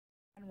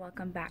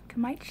Welcome back to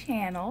my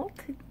channel.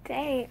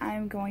 Today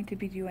I'm going to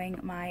be doing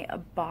my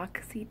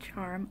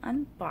BoxyCharm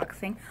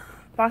unboxing.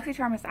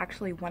 BoxyCharm is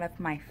actually one of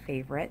my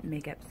favorite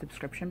makeup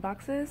subscription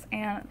boxes,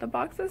 and the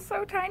box is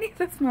so tiny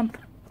this month.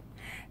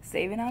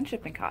 Saving on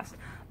shipping costs.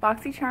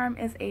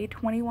 BoxyCharm is a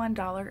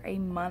 $21 a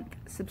month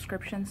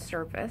subscription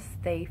service.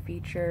 They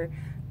feature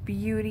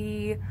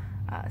beauty,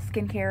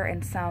 skincare,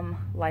 and some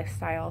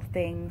lifestyle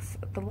things.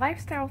 The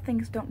lifestyle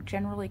things don't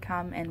generally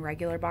come in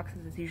regular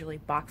boxes. It's usually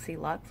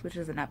BoxyLuxe, which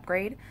is an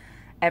upgrade.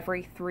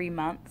 Every 3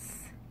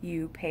 months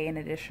you pay an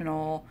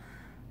additional,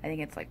 I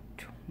think it's like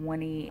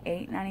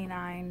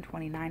 $28.99,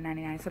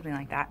 $29.99, something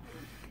like that.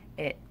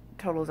 It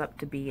totals up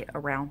to be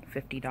around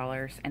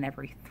 $50, and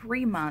every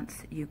 3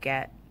 months you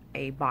get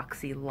a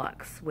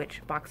BoxyLuxe,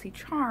 which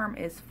BoxyCharm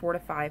is 4 to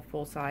 5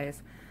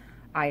 full-size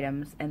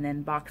items, and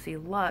then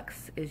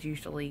BoxyLuxe is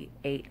usually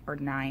 8 or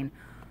 9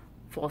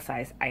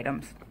 full-size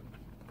items.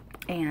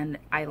 And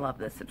I love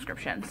this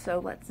subscription. So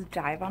let's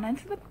dive on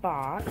into the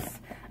box.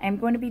 I'm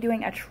going to be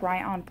doing a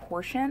try-on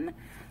portion,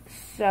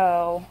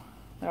 so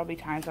there'll be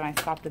times when I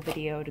stop the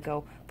video to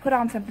go put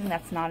on something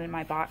that's not in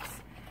my box.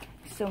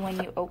 So when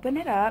you open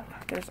it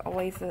up, there's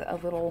always a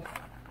little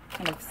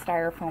kind of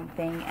styrofoam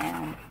thing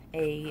and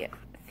a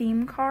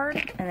theme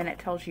card, and then it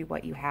tells you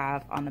what you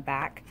have on the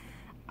back.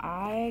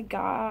 I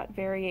got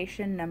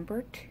variation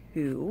number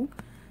 2.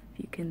 If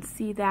you can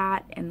see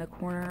that in the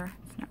corner,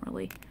 it's not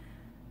really,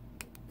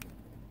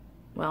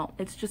 well,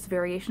 it's just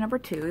variation number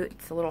 2.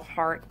 It's a little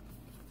heart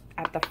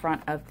at the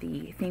front of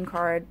the theme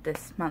card.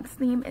 This month's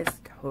theme is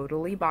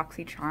totally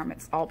BoxyCharm.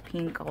 It's all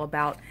pink, all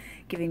about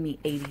giving me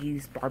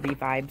 80s Barbie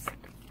vibes.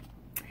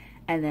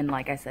 And then,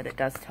 like I said, it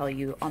does tell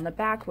you on the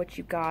back what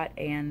you got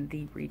and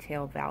the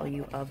retail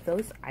value of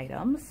those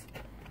items.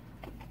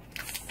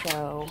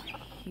 So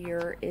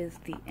here is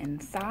the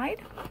inside.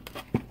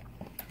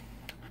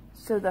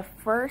 So the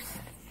first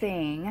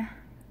thing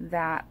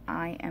that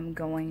I am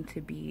going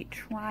to be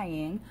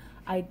trying,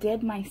 I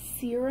did my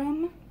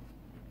serum.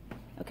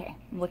 Okay,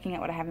 I'm looking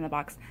at what I have in the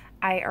box.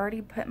 I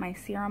already put my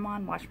serum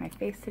on, washed my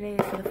face today.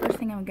 So the first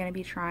thing I'm going to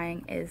be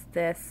trying is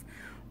this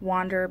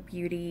Wander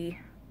Beauty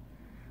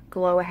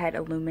Glow Ahead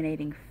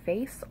Illuminating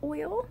Face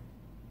Oil.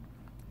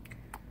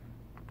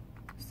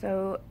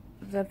 So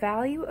the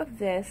value of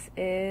this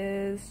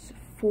is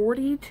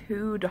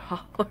 $42.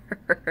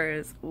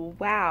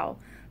 Wow.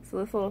 So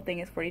this little thing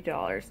is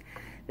 $42.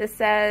 This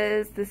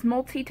says, this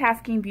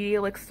multitasking beauty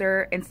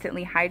elixir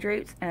instantly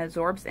hydrates and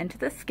absorbs into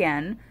the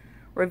skin,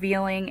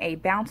 revealing a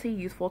bouncy,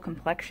 youthful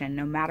complexion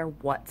no matter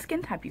what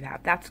skin type you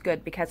have. That's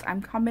good because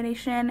I'm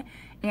combination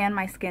and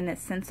my skin is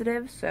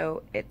sensitive,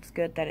 so it's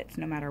good that it's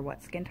no matter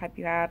what skin type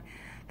you have.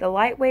 The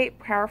lightweight,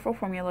 powerful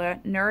formula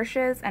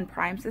nourishes and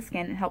primes the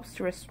skin and helps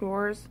to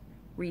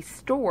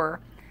restore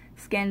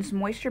skin's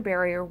moisture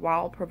barrier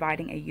while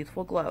providing a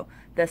youthful glow.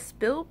 The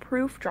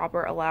spill-proof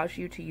dropper allows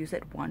you to use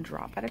it 1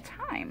 drop at a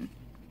time.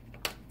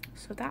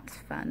 So that's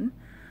fun.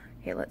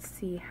 Okay, let's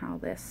see how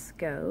this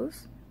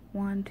goes.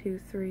 1, 2,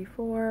 3,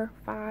 4,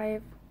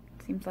 5.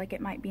 Seems like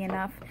it might be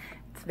enough.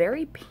 It's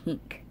very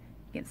pink.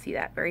 You can see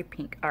that, very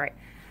pink. All right,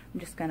 I'm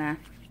just gonna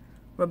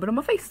rub it on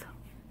my face.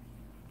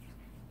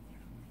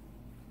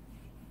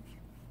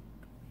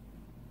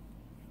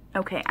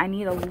 Okay, I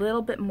need a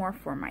little bit more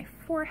for my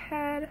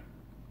forehead.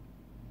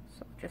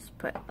 So just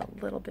put a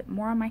little bit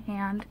more on my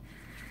hand.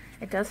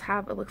 It does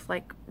have, it looks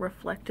like,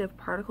 reflective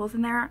particles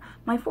in there.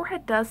 My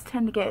forehead does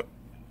tend to get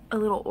a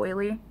little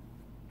oily,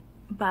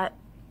 but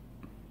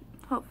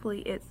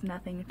hopefully it's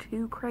nothing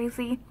too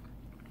crazy.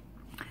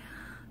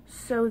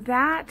 So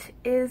that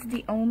is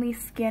the only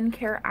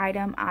skincare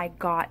item I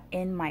got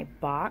in my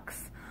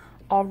box.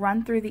 I'll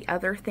run through the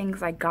other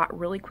things I got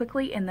really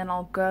quickly, and then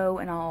I'll go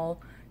and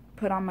I'll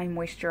put on my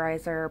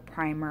moisturizer,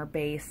 primer,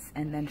 base,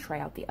 and then try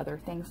out the other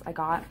things I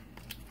got.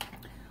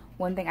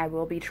 One thing I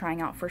will be trying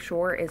out for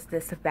sure is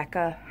this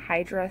Becca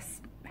Hydra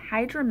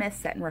Mist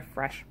Set and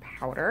Refresh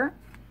Powder.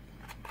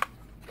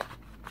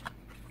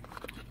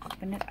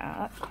 Open it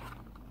up.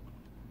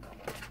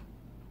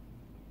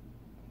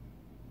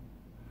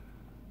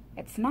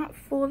 It's not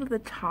full to the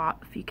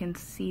top, if you can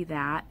see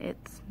that.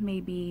 It's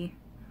maybe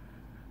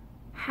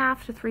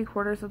half to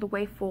 3/4 of the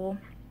way full.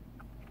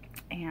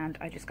 And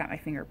I just got my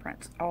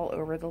fingerprints all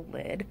over the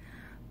lid.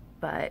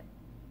 But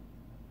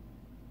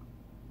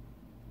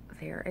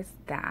there is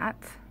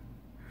that.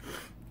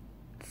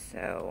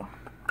 So,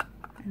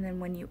 and then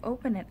when you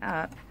open it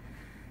up,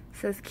 it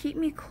says keep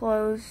me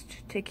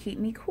closed to keep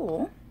me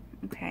cool.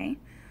 Okay,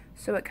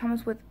 so it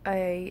comes with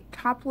a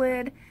top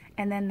lid,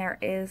 and then there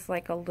is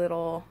like a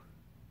little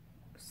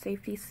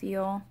safety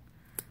seal.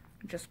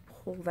 Just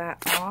pull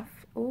that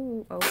off.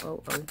 Ooh,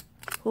 oh.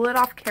 Pull it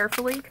off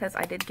carefully because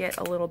I did get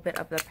a little bit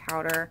of the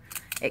powder.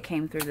 It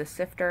came through the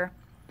sifter.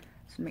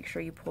 So make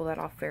sure you pull that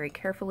off very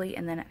carefully,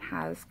 and then it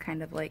has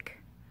kind of like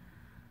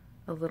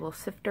a little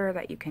sifter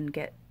that you can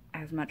get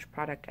as much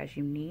product as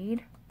you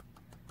need.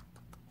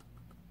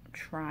 I'm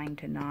trying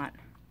to not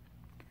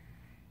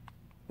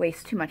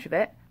waste too much of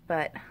it,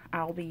 but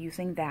I'll be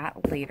using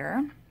that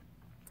later.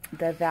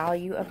 The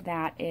value of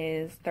that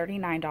is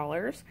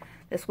 $39.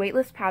 This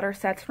weightless powder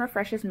sets and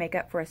refreshes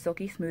makeup for a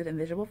silky smooth and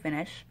visible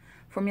finish.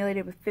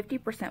 Formulated with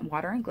 50%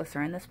 water and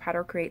glycerin, this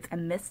powder creates a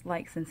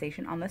mist-like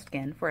sensation on the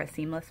skin for a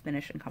seamless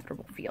finish and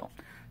comfortable feel.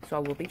 So I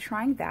will be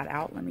trying that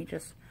out. Let me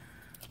just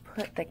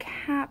put the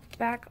cap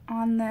back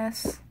on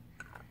this.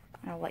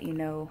 I'll let you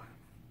know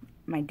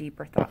my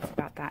deeper thoughts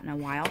about that in a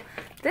while.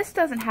 This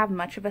doesn't have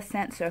much of a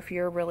scent, so if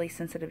you're really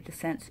sensitive to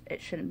scents, it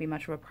shouldn't be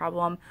much of a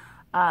problem.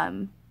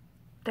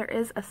 There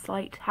is a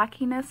slight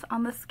tackiness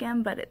on the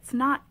skin, but it's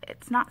not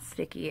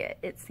sticky.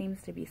 It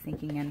seems to be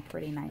sinking in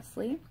pretty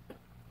nicely.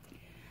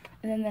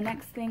 And then the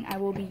next thing I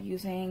will be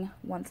using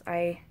once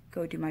I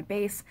go do my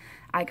base,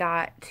 I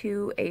got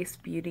two Ace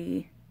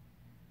Beauty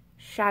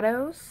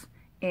shadows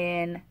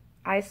in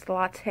Iced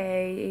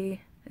Latte,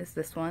 is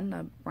this one,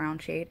 the brown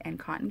shade, and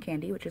Cotton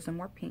Candy, which is a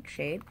more pink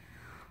shade.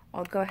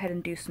 I'll go ahead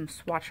and do some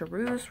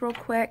swatcheroos real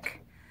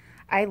quick.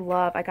 I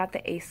got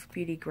the Ace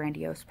Beauty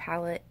Grandiose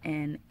palette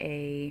in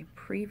a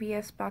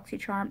previous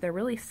BoxyCharm. They're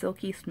really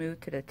silky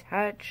smooth to the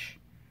touch.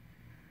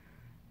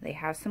 They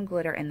have some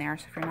glitter in there,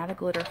 so if you're not a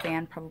glitter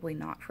fan, probably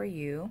not for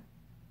you.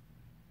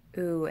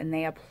 Ooh, and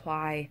they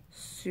apply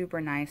super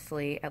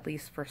nicely, at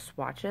least for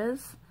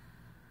swatches.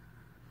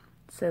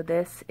 So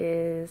this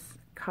is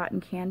Cotton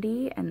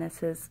Candy, and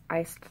this is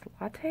Iced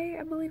Latte,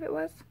 I believe it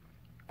was.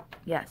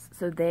 Yes,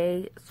 so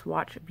they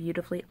swatch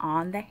beautifully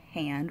on the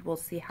hand. We'll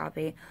see how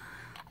they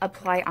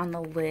apply on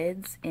the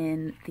lids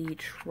in the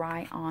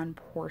try-on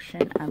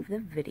portion of the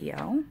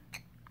video.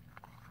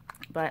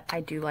 But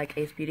I do like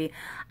Ace Beauty.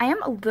 I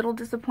am a little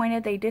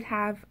disappointed. They did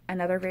have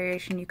another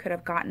variation you could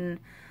have gotten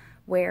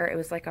where it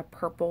was like a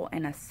purple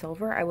and a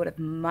silver. I would have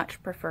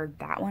much preferred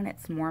that one.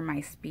 It's more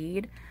my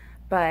speed.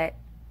 But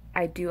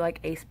I do like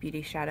Ace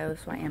Beauty shadows,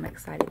 so I am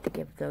excited to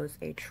give those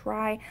a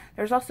try.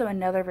 There's also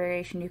another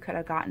variation you could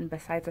have gotten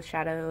besides the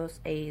shadows,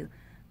 a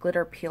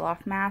glitter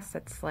peel-off mask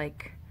that's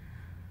like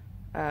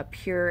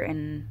Pure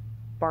and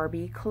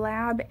Barbie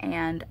collab,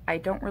 and I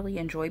don't really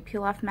enjoy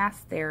peel-off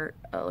masks. They're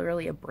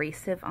really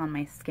abrasive on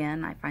my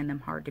skin. I find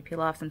them hard to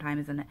peel off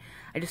sometimes, and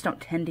I just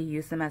don't tend to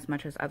use them as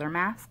much as other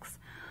masks.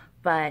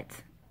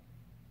 But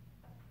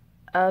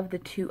of the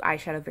two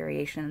eyeshadow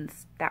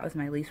variations, that was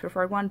my least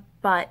preferred one,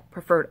 but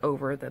preferred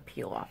over the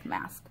peel-off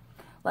mask.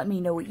 Let me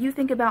know what you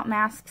think about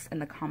masks in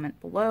the comment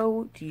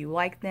below. Do you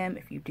like them?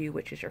 If you do,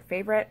 which is your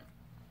favorite?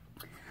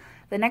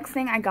 The next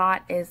thing I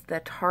got is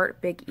the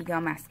Tarte Big Ego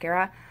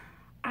Mascara.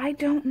 I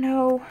don't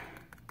know.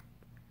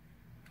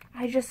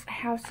 I just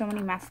have so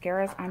many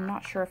mascaras. I'm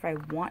not sure if I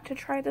want to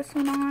try this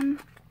one on.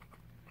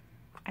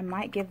 I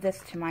might give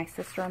this to my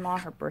sister-in-law.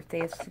 Her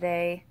birthday is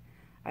today.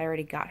 I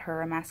already got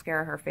her a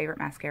mascara. Her favorite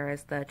mascara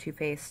is the Too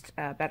Faced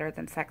Better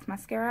Than Sex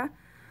mascara.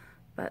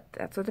 But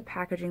that's what the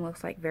packaging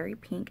looks like. Very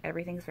pink.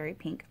 Everything's very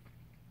pink.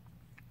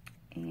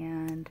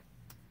 And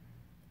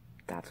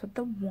that's what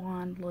the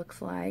wand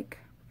looks like.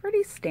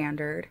 Pretty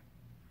standard,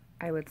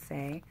 I would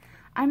say.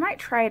 I might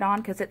try it on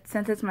because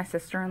since it's my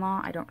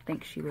sister-in-law, I don't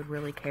think she would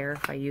really care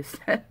if I used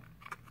it.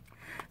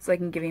 So I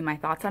can give you my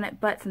thoughts on it.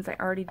 But since I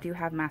already do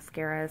have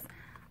mascaras,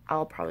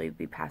 I'll probably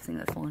be passing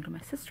this along to my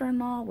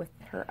sister-in-law with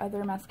her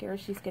other mascaras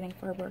she's getting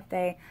for her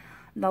birthday.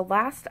 The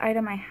last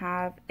item I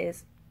have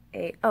is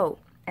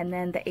and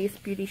then the Ace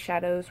Beauty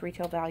Shadows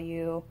retail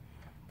value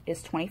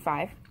is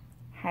 $25.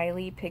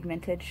 Highly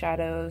pigmented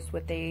shadows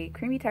with a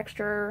creamy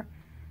texture,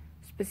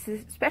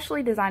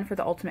 specially designed for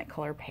the ultimate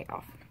color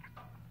payoff.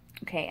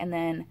 Okay, and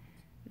then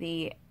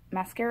the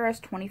mascara is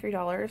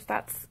 $23.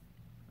 That's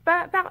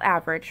about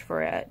average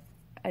for a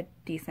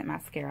decent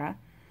mascara.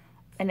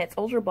 And it's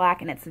ultra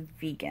black and it's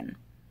vegan.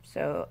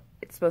 So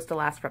it's supposed to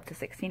last for up to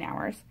 16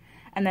 hours.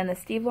 And then the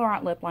Steve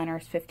Laurent lip liner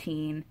is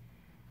 $15.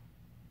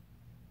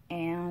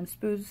 And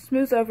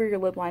smooths over your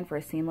lip line for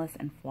a seamless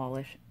and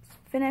flawless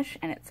finish.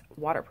 And it's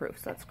waterproof,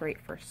 so that's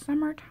great for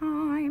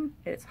summertime.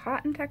 It's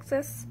hot in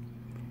Texas.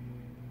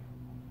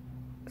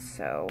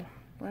 So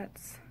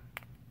let's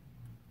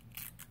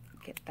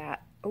get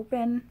that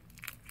open.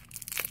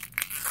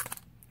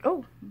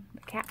 Oh,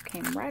 the cap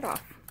came right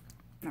off.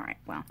 Alright,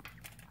 well,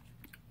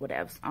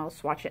 whatevs. I'll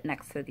swatch it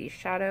next to these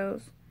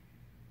shadows.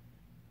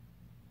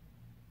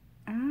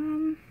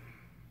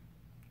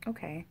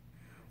 Okay.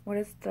 What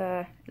is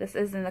this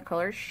is in the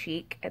color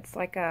Chic. It's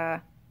like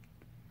a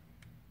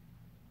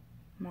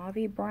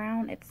mauve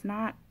brown. It's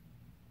kind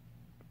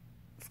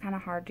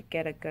of hard to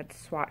get a good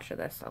swatch of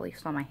this, at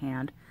least on my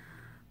hand.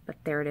 But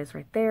there it is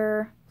right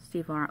there.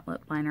 Steve Laurent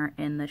lip liner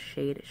in the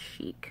shade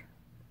Chic.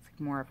 It's like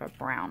more of a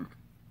brown.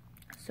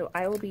 So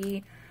I will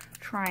be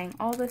trying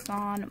all this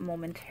on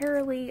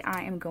momentarily.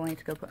 I am going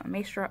to go put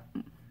my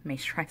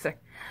moisturizer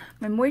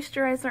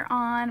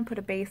on, put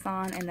a base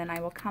on, and then I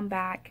will come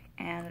back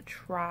and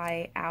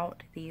try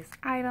out these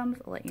items.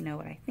 I'll let you know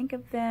what I think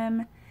of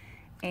them.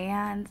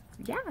 And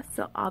yeah,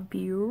 so I'll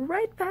be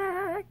right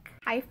back.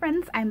 Hi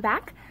friends, I'm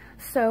back.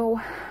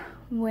 So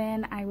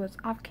when I was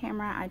off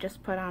camera, I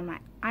just put on my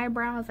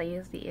eyebrows. I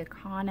used the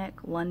iconic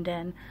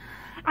London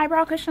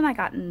eyebrow cushion I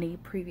got in the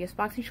previous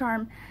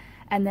BoxyCharm.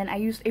 And then I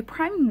used a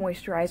prime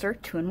moisturizer,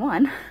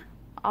 2-in-1,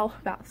 all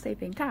about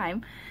saving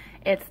time.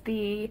 It's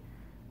the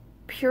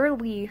Pure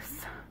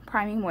Lease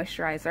Priming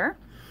Moisturizer,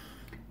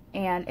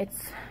 and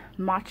it's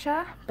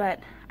matcha, but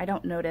I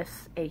don't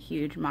notice a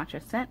huge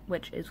matcha scent,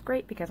 which is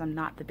great because I'm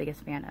not the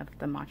biggest fan of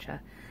the matcha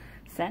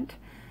scent.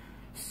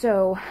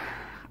 So,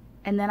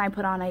 and then I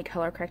put on a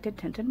color-correcting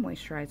tinted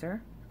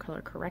moisturizer.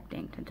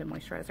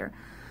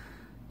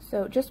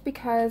 So just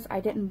because I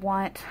didn't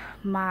want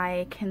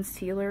my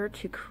concealer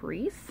to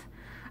crease,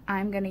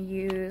 I'm going to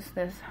use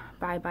this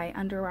Bye Bye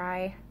Under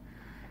Eye.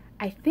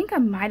 I think I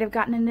might have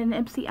gotten it in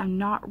Ipsy. I'm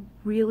not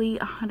really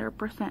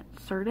 100%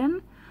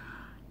 certain.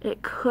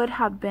 It could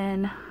have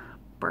been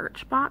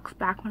Birchbox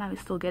back when I was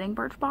still getting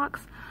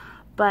Birchbox,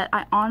 but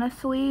I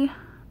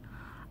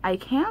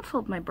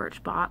canceled my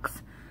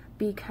Birchbox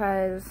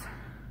because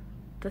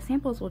the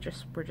samples were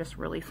just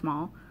really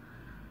small,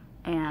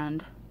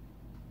 and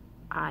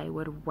I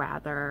would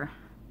rather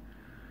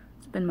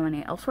spend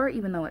money elsewhere,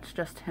 even though it's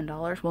just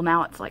 $10. Well,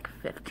 now it's like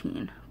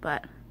 $15,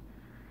 but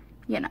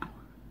you know.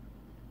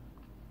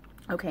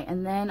 Okay,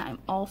 and then I'm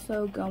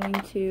also going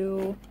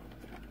to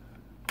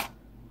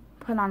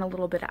put on a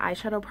little bit of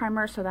eyeshadow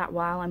primer so that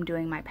while I'm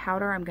doing my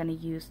powder, I'm going to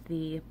use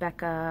the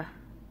Becca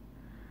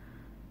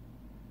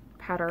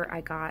powder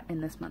I got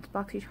in this month's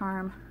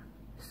BoxyCharm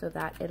so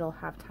that it'll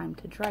have time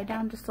to dry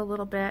down just a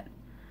little bit,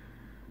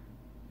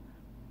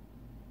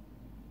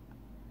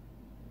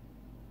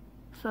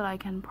 so that I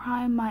can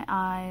prime my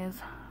eyes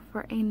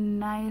for a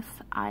nice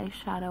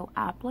eyeshadow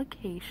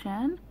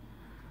application.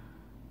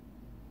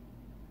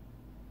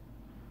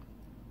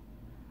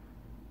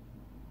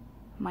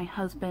 My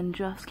husband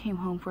just came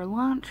home for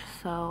lunch,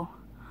 so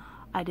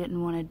I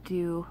didn't want to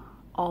do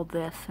all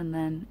this and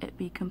then it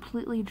be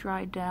completely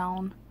dried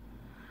down.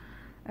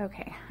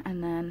 Okay,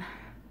 and then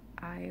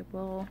I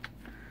will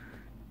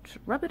just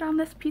rub it on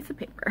this piece of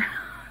paper.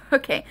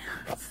 Okay,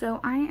 so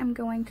I am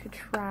going to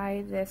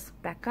try this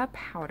Becca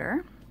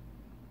powder.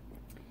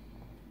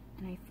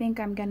 And I think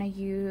I'm going to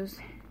use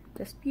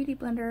this beauty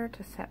blender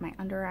to set my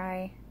under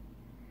eye.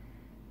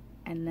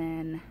 And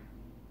then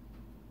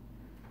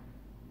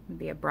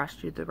maybe a brush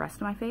to do the rest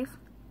of my face.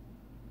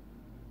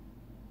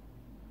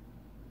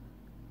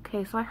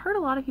 Okay, so I heard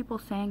a lot of people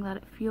saying that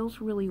it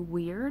feels really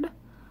weird.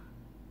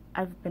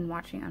 I've been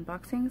watching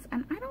unboxings,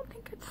 and I don't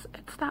think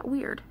it's that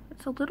weird.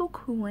 It's a little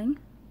cooling.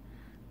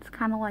 It's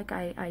kind of like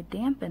I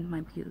dampened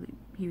my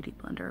beauty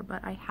blender,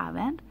 but I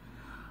haven't.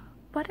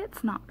 But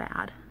it's not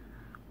bad.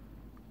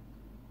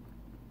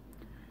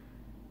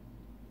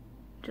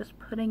 Just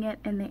putting it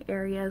in the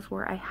areas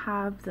where I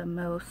have the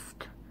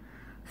most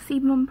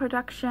sebum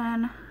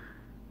production.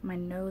 My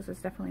nose is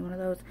definitely one of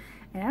those.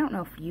 And I don't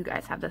know if you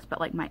guys have this, but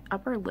like my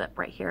upper lip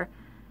right here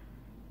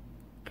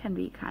can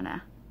be kind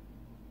of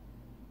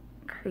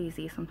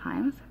crazy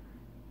sometimes.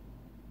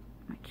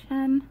 My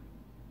chin.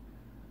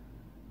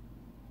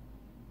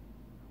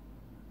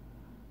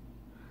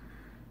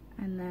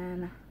 And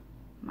then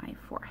my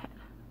forehead.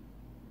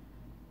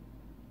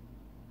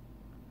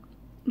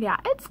 Yeah,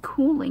 it's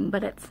cooling,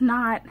 but it's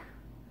not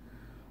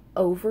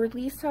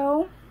overly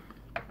so.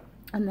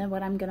 And then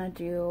what I'm gonna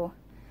do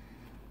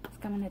is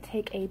I'm gonna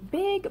take a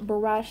big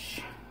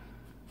brush.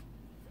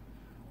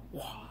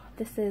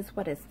 This is,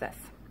 what is this?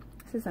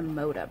 This is a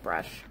Moda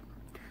brush.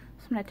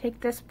 So I'm gonna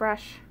take this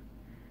brush,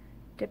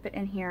 dip it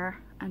in here,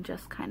 and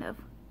just kind of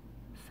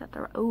set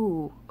the,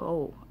 oh,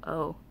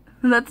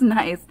 that's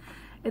nice.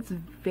 It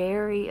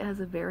has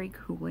a very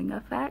cooling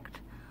effect,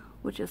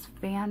 which is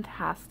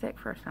fantastic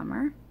for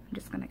summer. I'm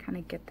just going to kind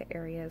of get the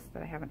areas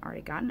that I haven't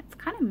already gotten. It's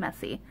kind of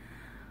messy,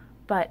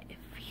 but it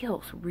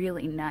feels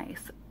really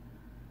nice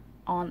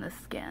on the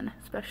skin.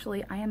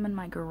 Especially, I am in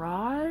my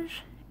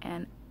garage,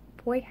 and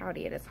boy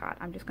howdy it is hot.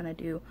 I'm just going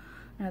to do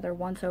another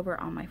once over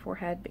on my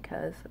forehead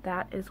because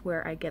that is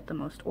where I get the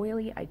most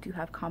oily. I do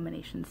have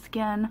combination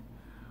skin.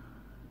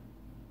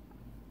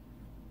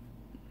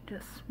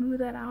 Just smooth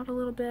that out a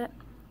little bit.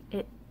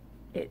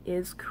 It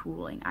is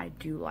cooling. I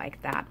do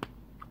like that.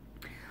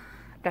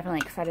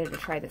 Definitely excited to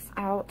try this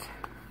out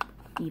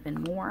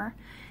even more.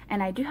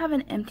 And I do have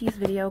an empties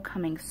video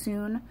coming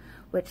soon,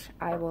 which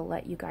I will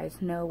let you guys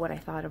know what I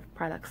thought of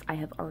products I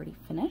have already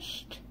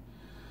finished.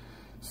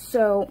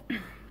 So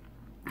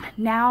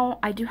now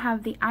I do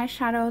have the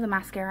eyeshadow, the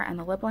mascara, and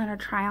the lip liner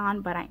try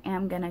on, but I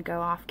am going to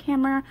go off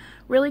camera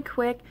really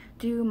quick,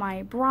 do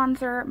my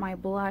bronzer, my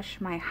blush,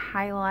 my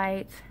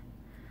highlight,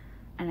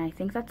 and I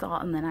think that's all,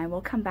 and then I will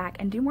come back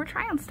and do more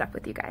try on stuff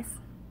with you guys.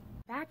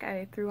 Back,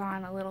 I threw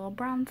on a little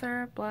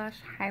bronzer, blush,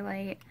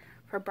 highlight.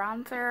 For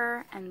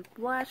bronzer and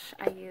blush,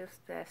 I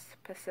used this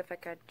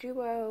Pacifica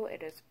Duo.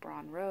 It is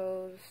bronzed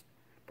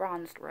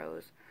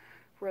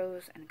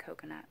rose and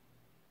coconut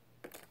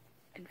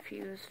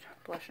infused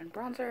blush and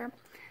bronzer.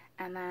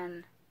 And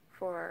then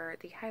for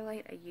the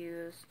highlight, I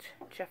used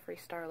Jeffree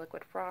Star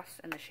Liquid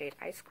Frost in the shade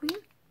Ice Queen.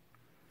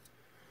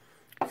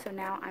 So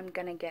now I'm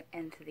going to get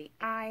into the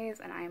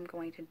eyes, and I'm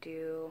going to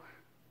do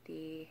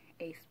the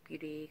Ace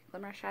Beauty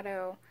Glimmer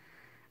Shadow.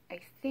 I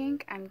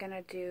think I'm going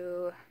to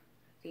do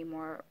the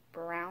more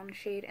brown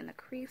shade in the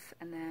crease,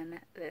 and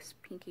then this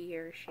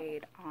pinkier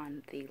shade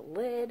on the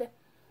lid.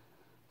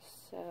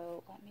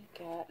 So let me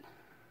get,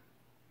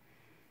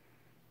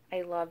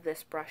 I love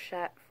this brush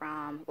set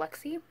from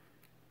Luxie.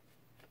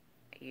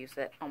 I use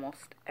it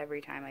almost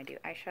every time I do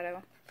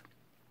eyeshadow.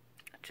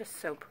 Just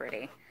so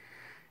pretty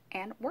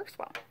and works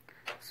well.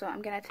 So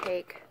I'm gonna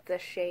take the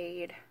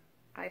shade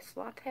Ice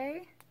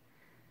Latte,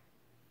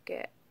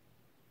 get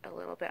a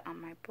little bit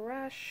on my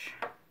brush,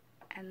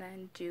 and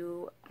then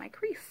do my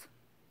crease.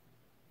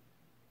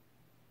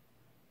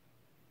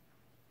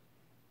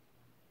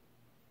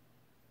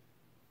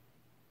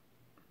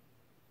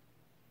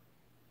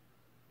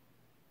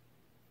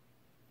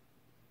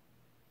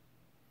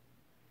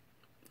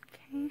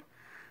 Okay,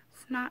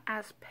 it's not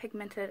as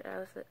pigmented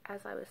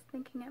as I was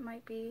thinking it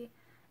might be.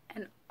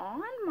 And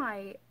on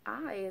my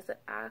eyes, it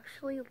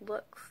actually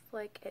looks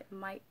like it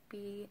might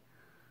be,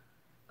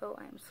 oh,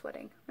 I'm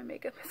sweating. My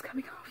makeup is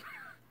coming off.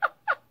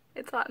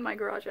 It's hot in my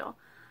garage, y'all.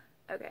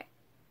 Okay,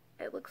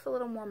 it looks a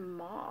little more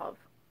mauve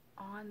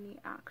on the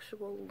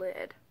actual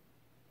lid.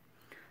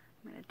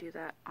 I'm gonna do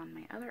that on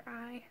my other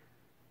eye.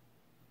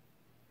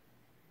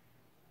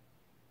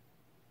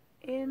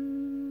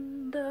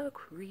 In the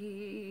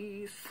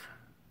crease.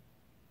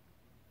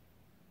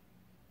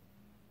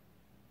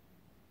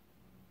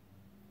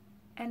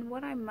 And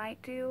what I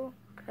might do,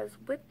 because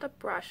with the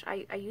brush,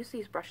 I use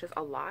these brushes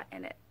a lot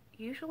and it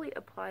usually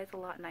applies a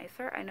lot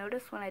nicer. I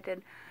noticed when I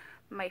did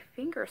my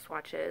finger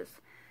swatches,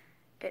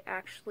 it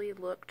actually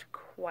looked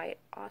quite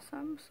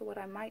awesome. So what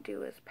I might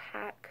do is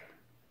pack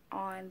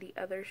on the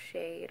other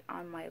shade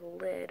on my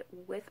lid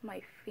with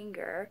my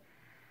finger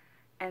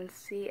and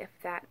see if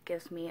that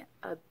gives me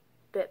a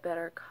bit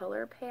better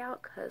color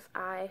payout, because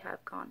I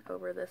have gone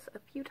over this a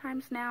few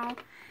times now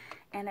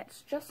and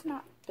it's just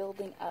not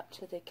building up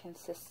to the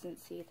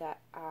consistency that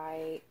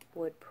I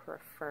would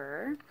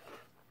prefer.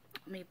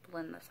 Let me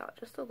blend this out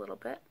just a little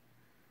bit.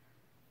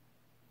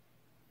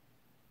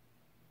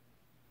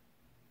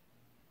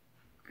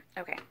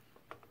 Okay,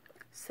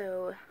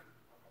 so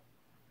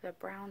the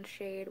brown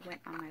shade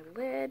went on my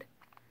lid,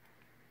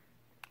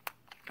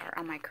 or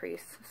on my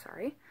crease,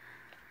 sorry.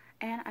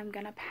 And I'm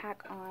gonna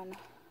pack on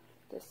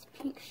this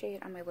pink shade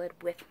on my lid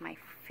with my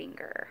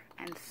finger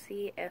and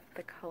see if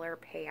the color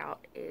payout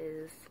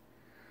is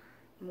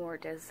more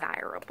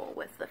desirable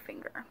with the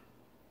finger.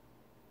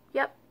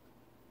 Yep.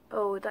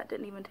 Oh, that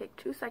didn't even take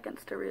 2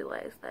 seconds to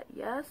realize that.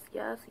 Yes,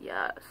 yes,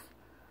 yes.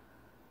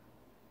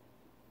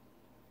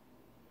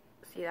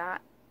 See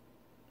that?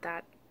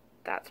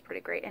 That's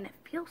pretty great, and it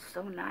feels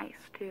so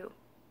nice too.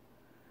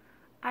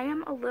 I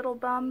am a little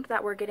bummed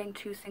that we're getting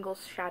 2 single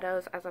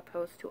shadows as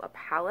opposed to a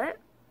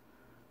palette,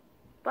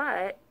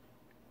 but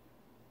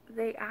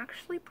they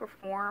actually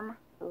perform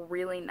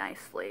really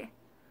nicely.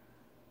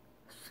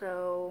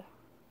 So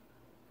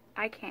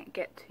I can't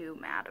get too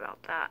mad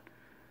about that.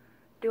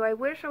 Do I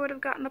wish I would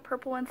have gotten the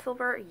purple and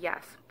silver?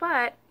 Yes,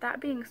 but that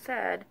being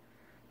said,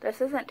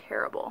 this isn't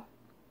terrible.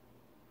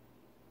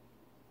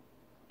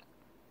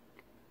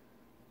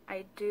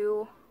 I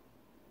do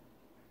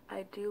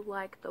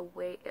like the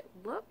way it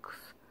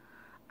looks.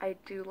 I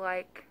do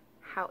like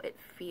how it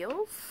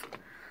feels.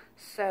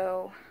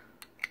 So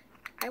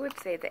I would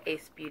say the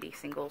Ace Beauty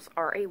singles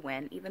are a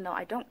win, even though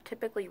I don't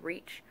typically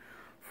reach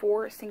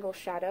for single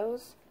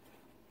shadows,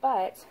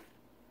 but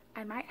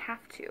I might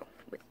have to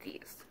with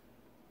these.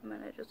 I'm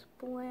gonna just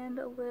blend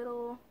a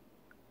little.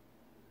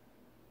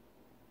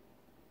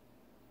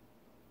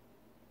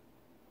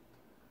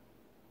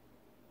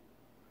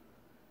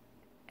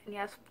 And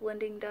yes,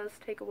 blending does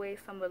take away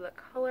some of the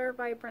color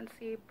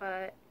vibrancy,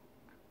 but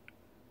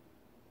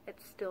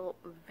it's still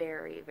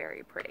very,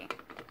 very pretty.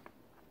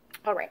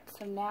 Alright,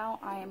 so now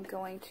I am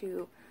going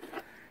to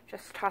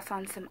just toss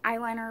on some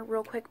eyeliner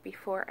real quick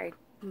before I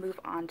move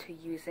on to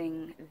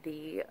using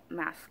the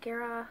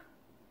mascara.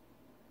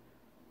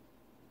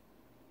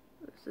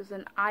 This is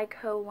an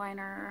Ico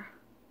liner.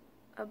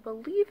 I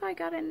believe I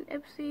got an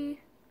Ipsy,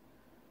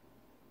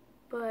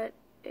 but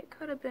it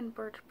could have been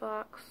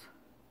Birchbox.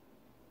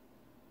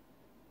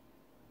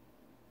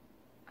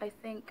 I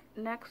think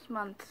next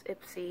month's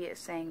Ipsy is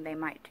saying they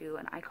might do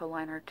an Ico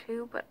liner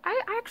too, but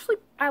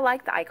I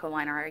like the Ico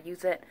liner. I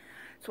use it.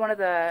 It's one of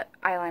the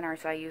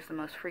eyeliners I use the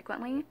most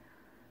frequently.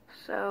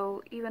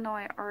 So even though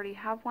I already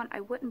have one,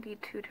 I wouldn't be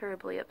too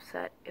terribly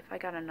upset if I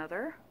got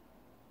another.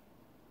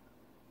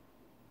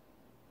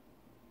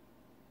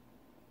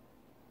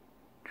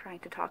 Trying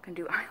to talk and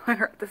do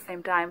eyeliner at the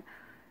same time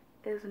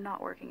is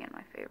not working in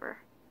my favor.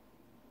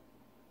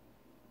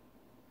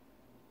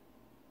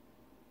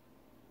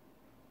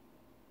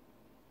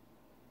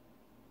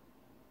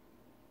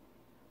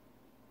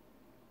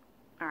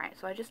 Alright,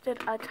 so I just did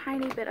a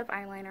tiny bit of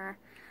eyeliner,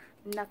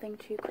 nothing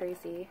too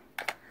crazy.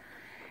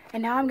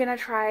 And now I'm going to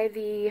try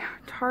the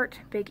Tarte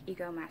Big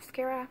Ego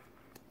Mascara.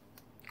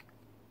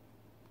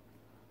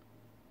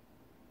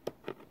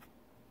 It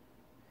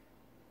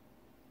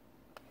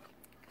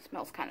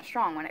smells kind of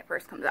strong when it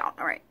first comes out.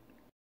 Alright.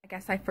 I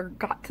guess I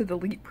forgot to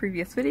delete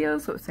previous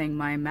videos, so it was saying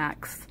my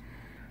max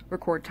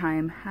record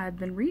time had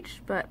been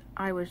reached, but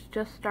I was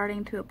just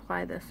starting to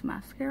apply this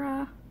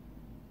mascara.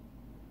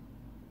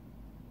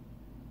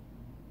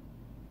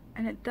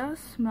 And it does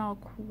smell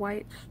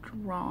quite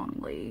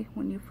strongly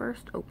when you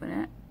first open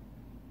it.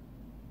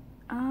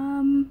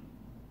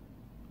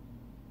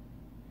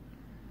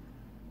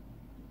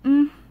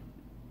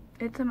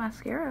 It's a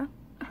mascara.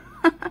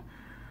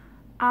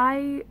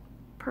 I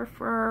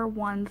prefer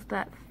ones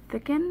that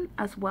thicken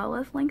as well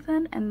as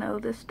lengthen, and though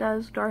this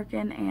does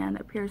darken and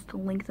appears to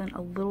lengthen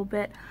a little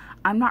bit,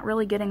 I'm not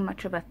really getting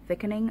much of a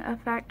thickening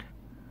effect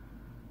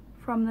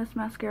from this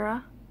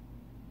mascara.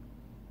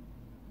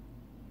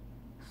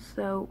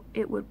 So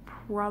it would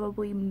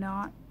probably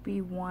not be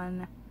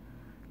one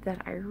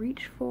that I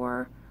reach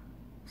for.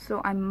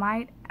 So I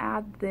might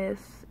add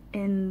this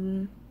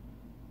in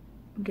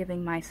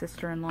giving my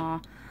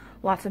sister-in-law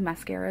lots of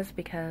mascaras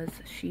because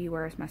she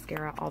wears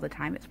mascara all the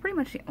time. It's pretty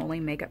much the only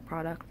makeup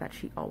product that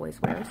she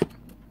always wears.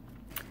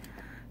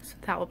 So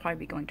that will probably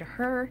be going to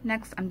her.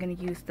 Next, I'm going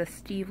to use the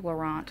Steve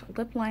Laurent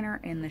lip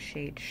liner in the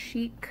shade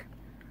Chic.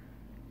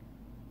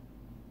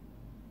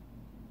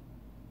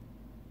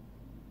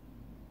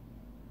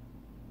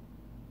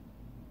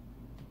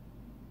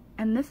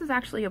 And this is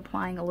actually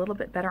applying a little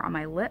bit better on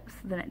my lips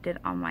than it did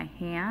on my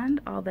hand,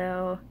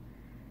 although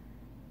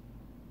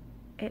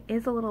it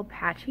is a little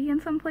patchy in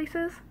some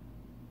places.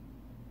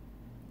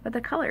 But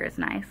the color is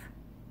nice.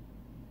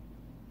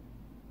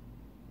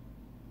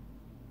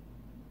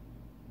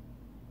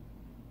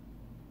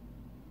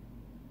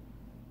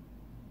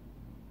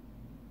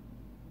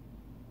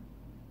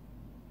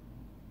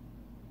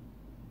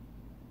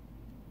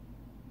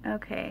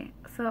 Okay,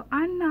 so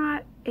I'm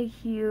not a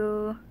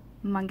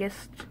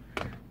humongous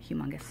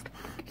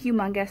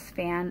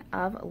fan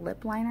of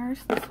lip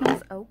liners. This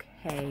one's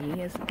okay.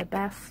 Is it the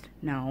best?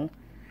 No.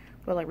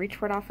 Will I reach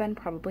for it often?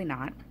 Probably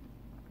not.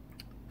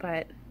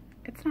 But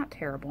it's not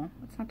terrible.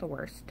 It's not the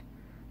worst.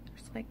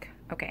 Just like,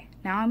 okay,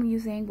 now I'm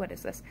using, what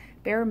is this?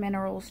 Bare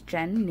Minerals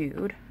Gen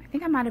Nude. I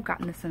think I might have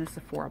gotten this in a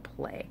Sephora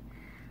Play.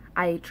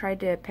 I tried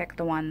to pick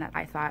the one that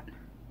I thought.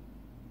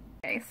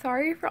 Okay,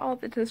 sorry for all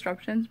the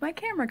disruptions. My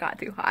camera got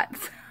too hot,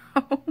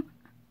 so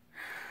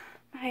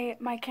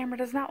my camera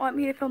does not want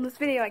me to film this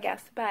video, I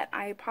guess, but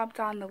I popped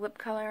on the lip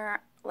color.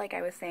 Like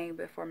I was saying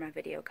before my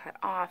video cut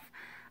off,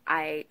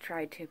 I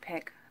tried to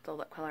pick the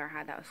lip color I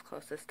had that was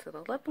closest to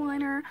the lip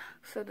liner.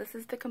 So this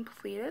is the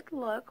completed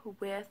look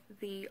with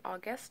the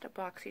August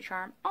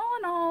BoxyCharm. All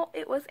in all,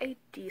 it was a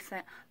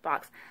decent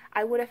box.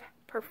 I would have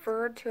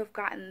preferred to have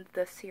gotten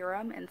the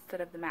serum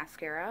instead of the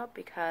mascara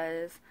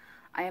because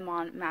I am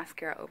on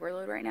mascara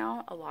overload right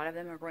now. A lot of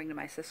them are going to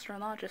my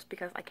sister-in-law just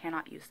because I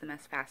cannot use them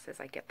as fast as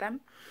I get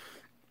them.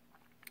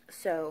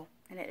 So,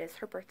 and it is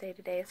her birthday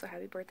today, so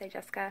happy birthday,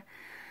 Jessica.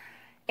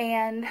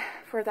 And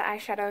for the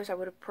eyeshadows, I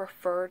would have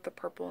preferred the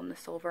purple and the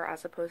silver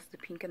as opposed to the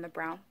pink and the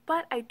brown.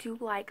 But I do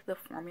like the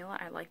formula.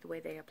 I like the way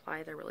they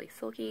apply. They're really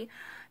silky.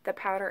 The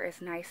powder is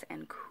nice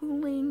and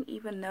cooling,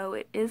 even though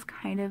it is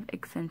kind of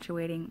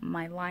accentuating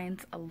my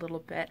lines a little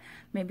bit.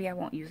 Maybe I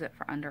won't use it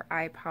for under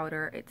eye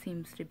powder. It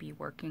seems to be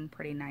working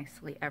pretty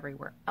nicely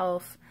everywhere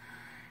else.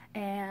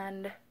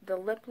 And the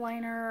lip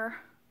liner,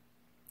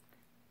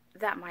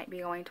 that might be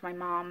going to my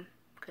mom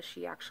because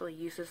she actually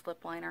uses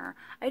lip liner.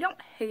 I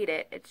don't hate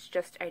it, it's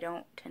just I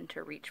don't tend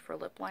to reach for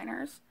lip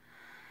liners.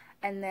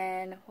 And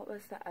then, what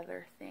was the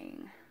other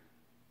thing?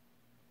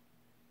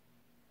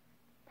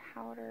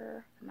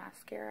 Powder,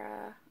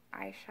 mascara,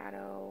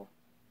 eyeshadow,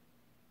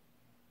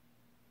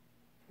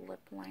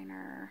 lip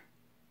liner,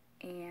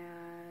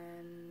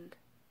 and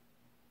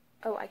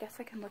oh, I guess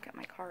I can look at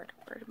my card.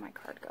 Where did my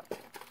card go?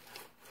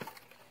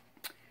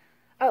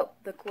 Oh,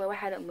 the Glow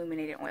Ahead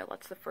Illuminating Oil.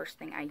 That's the first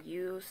thing I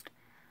used.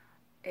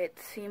 It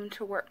seemed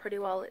to work pretty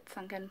well. It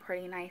sunk in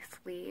pretty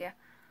nicely.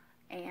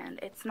 And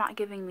it's not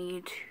giving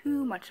me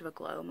too much of a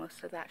glow.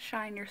 Most of that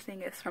shine you're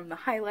seeing is from the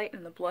highlight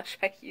and the blush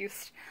I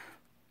used.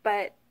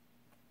 But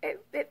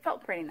it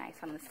felt pretty nice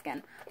on the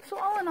skin. So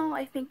all in all,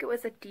 I think it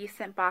was a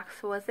decent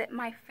box. Was it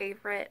my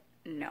favorite?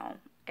 No,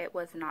 it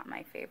was not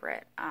my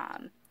favorite.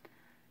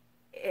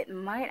 It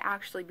might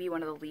actually be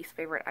one of the least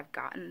favorite I've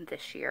gotten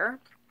this year.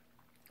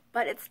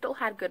 But it still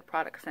had good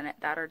products in it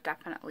that are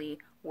definitely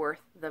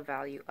worth the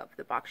value of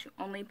the box. You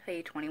only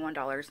pay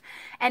 $21.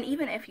 And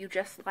even if you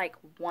just like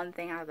one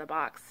thing out of the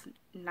box,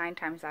 9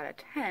 times out of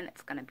 10,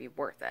 it's going to be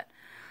worth it.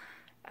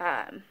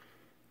 I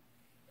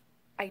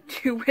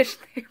do wish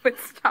they would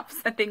stop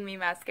sending me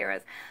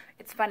mascaras.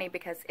 It's funny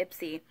because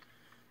Ipsy,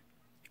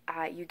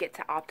 you get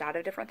to opt out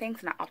of different things.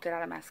 And I opted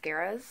out of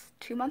mascaras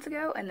 2 months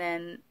ago. And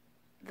then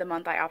the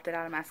month I opted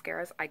out of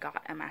mascaras, I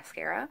got a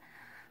mascara.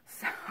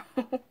 So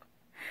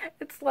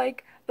it's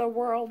like the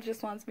world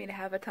just wants me to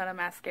have a ton of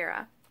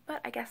mascara.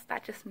 But I guess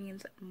that just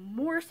means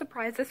more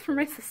surprises for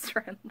my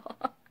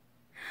sister-in-law.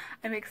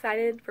 I'm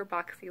excited for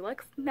Boxy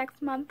Looks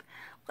next month.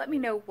 Let me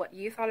know what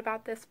you thought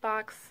about this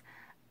box.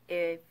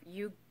 If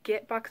you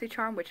get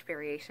BoxyCharm, which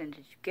variation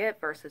did you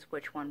get versus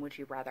which one would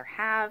you rather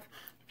have?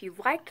 If you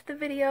liked the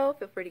video,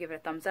 feel free to give it a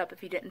thumbs up.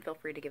 If you didn't, feel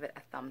free to give it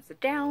a thumbs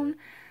down.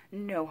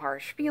 No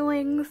harsh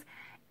feelings.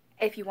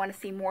 If you want to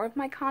see more of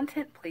my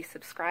content, please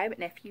subscribe.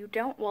 And if you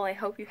don't, well, I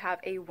hope you have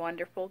a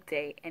wonderful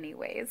day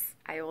anyways.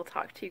 I will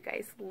talk to you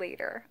guys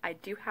later. I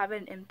do have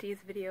an empties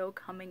video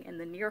coming in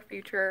the near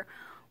future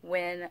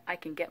when I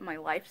can get my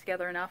life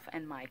together enough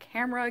and my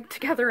camera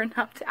together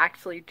enough to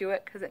actually do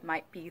it, because it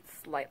might be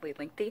slightly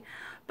lengthy.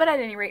 But at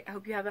any rate, I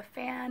hope you have a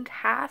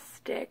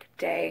fantastic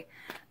day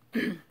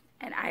and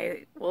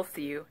I will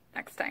see you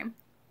next time.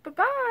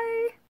 Bye-bye!